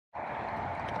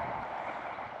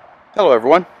Hello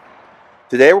everyone.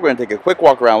 Today we're going to take a quick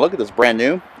walk around look at this brand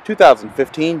new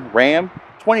 2015 Ram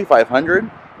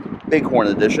 2500 Bighorn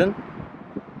Edition.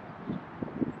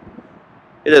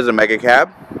 It is a mega cab,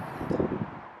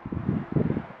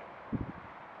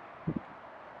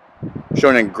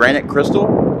 shown in granite crystal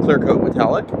clear coat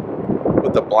metallic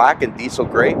with the black and diesel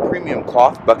gray premium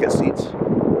cloth bucket seats.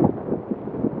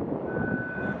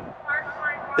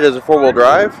 It is a four-wheel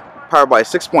drive powered by a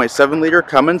 6.7 liter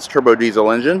Cummins turbo diesel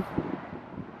engine.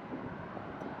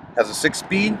 Has a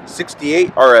 6-speed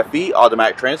 68 RFE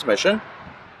automatic transmission.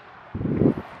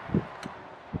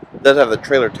 Does have the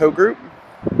trailer tow group.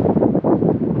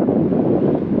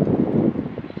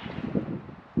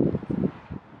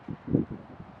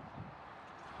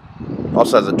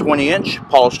 Also has a 20-inch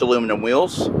polished aluminum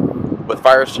wheels with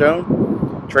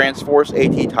Firestone Transforce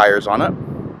AT tires on it.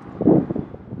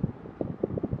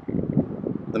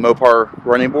 The Mopar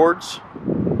running boards.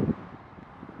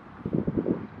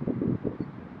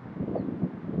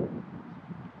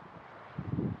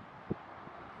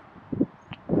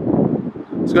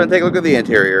 Let's go and take a look at the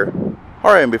interior.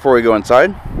 Alright, and before we go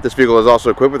inside, this vehicle is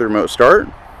also equipped with a remote start.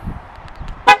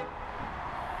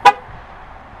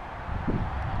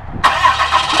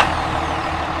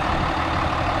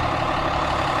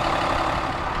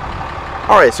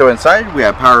 Alright, so inside we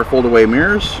have power fold-away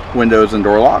mirrors, windows and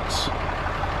door locks,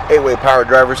 8-way power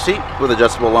driver's seat with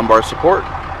adjustable lumbar support.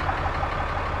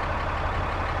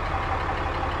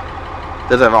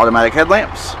 Does have automatic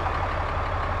headlamps.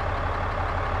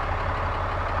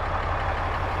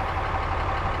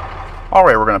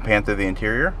 Alright, we're going to pan through the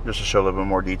interior just to show a little bit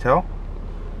more detail.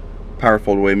 Power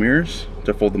fold-away mirrors.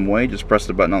 To fold them away, just press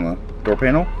the button on the door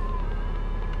panel.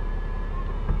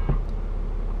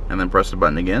 And then press the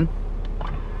button again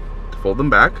to fold them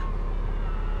back.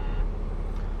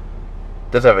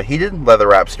 Does have a heated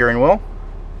leather-wrapped steering wheel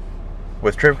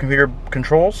with trip computer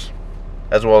controls,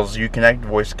 as well as Uconnect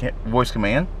voice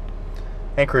command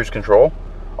and cruise control.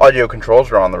 Audio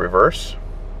controls are on the reverse.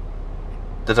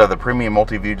 Does have the premium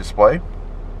multi-view display.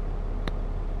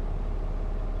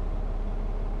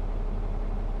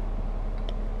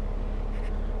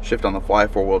 Shift on the fly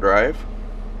four-wheel drive.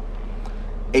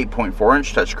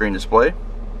 8.4-inch touchscreen display.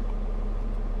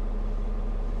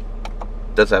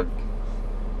 Does have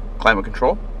climate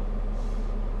control,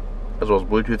 as well as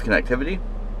Bluetooth connectivity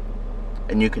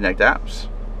and Uconnect apps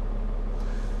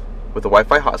with a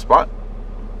Wi-Fi hotspot.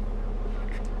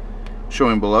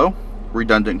 Showing below,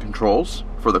 redundant controls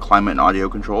for the climate and audio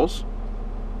controls.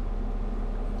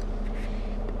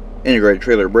 Integrated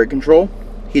trailer brake control,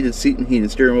 heated seat and heated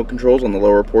steering wheel controls on the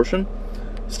lower portion,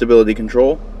 stability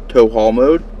control, tow haul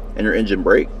mode, and your engine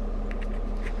brake.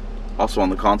 Also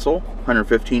on the console,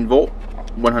 115 volt,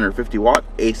 150 watt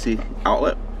AC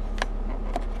outlet.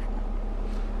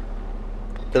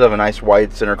 Does have a nice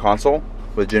wide center console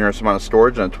with generous amount of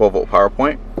storage and a 12 volt power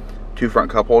point, 2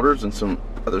 front cup holders and some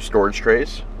other storage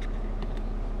trays.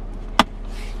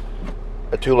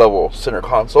 A 2-level center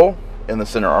console in the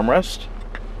center armrest.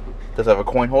 Does have a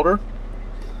coin holder.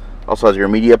 Also has your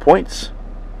media points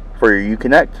for your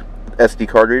Uconnect, SD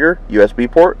card reader,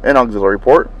 USB port, and auxiliary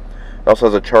port. It also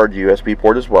has a charge USB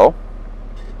port as well.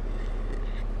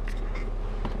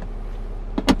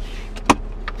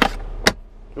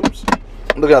 Oops.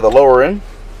 Looking at the lower end,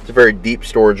 it's a very deep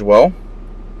storage well.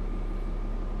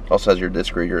 Also has your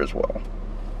disc reader as well.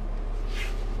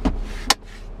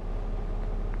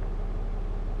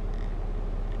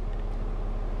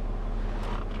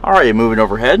 Alright, moving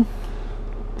overhead.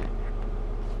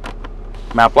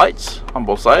 Map lights on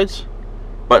both sides.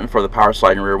 Button for the power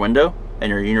sliding rear window and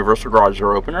your universal garage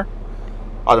door opener.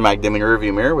 Automatic dimming rear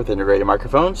view mirror with integrated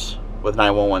microphones with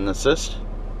 911 assist.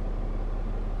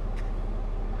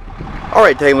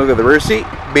 Alright, taking a look at the rear seat.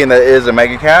 Being that it is a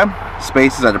mega cab,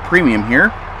 space is at a premium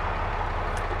here.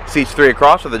 Seats 3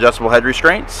 across with adjustable head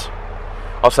restraints.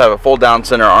 Also have a fold down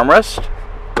center armrest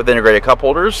with integrated cup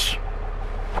holders.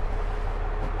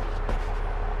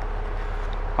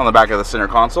 On the back of the center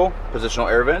console, positional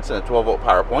air vents and a 12 volt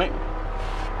power point.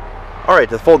 Alright,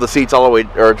 to fold the seats all the way,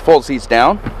 or to fold the seats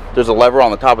down, there's a lever on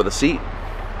the top of the seat.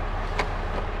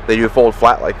 They do fold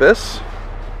flat like this.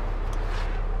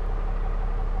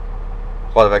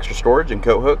 A lot of extra storage and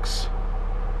coat hooks.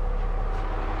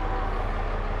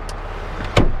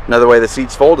 Another way the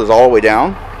seats fold is all the way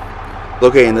down.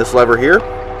 Locating this lever here,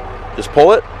 just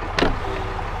pull it,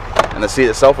 and the seat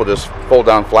itself will just fold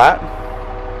down flat.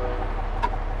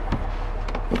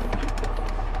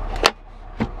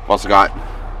 Also got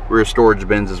rear storage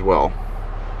bins as well.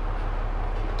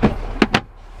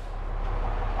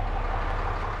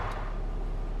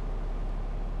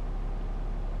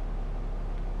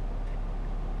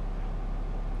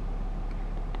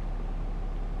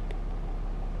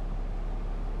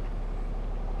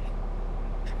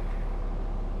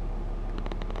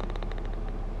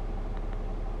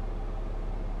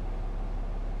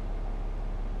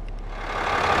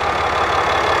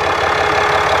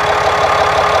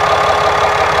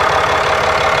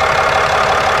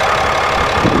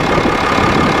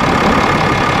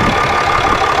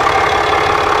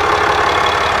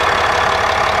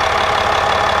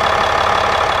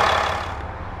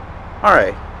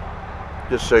 Alright,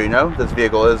 just so you know, this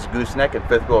vehicle is gooseneck and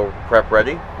fifth wheel prep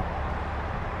ready,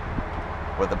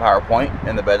 with the power point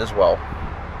and the bed as well.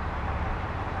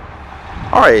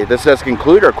 Alright, this does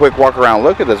conclude our quick walk around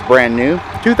look at this brand new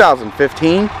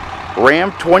 2015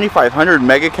 Ram 2500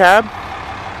 Mega Cab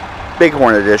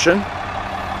Bighorn Edition.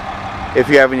 If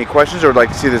you have any questions or would like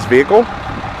to see this vehicle,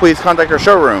 please contact our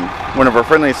showroom. One of our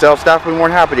friendly sales staff will be more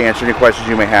than happy to answer any questions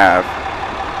you may have.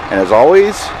 And as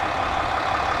always,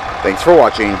 thanks for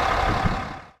watching.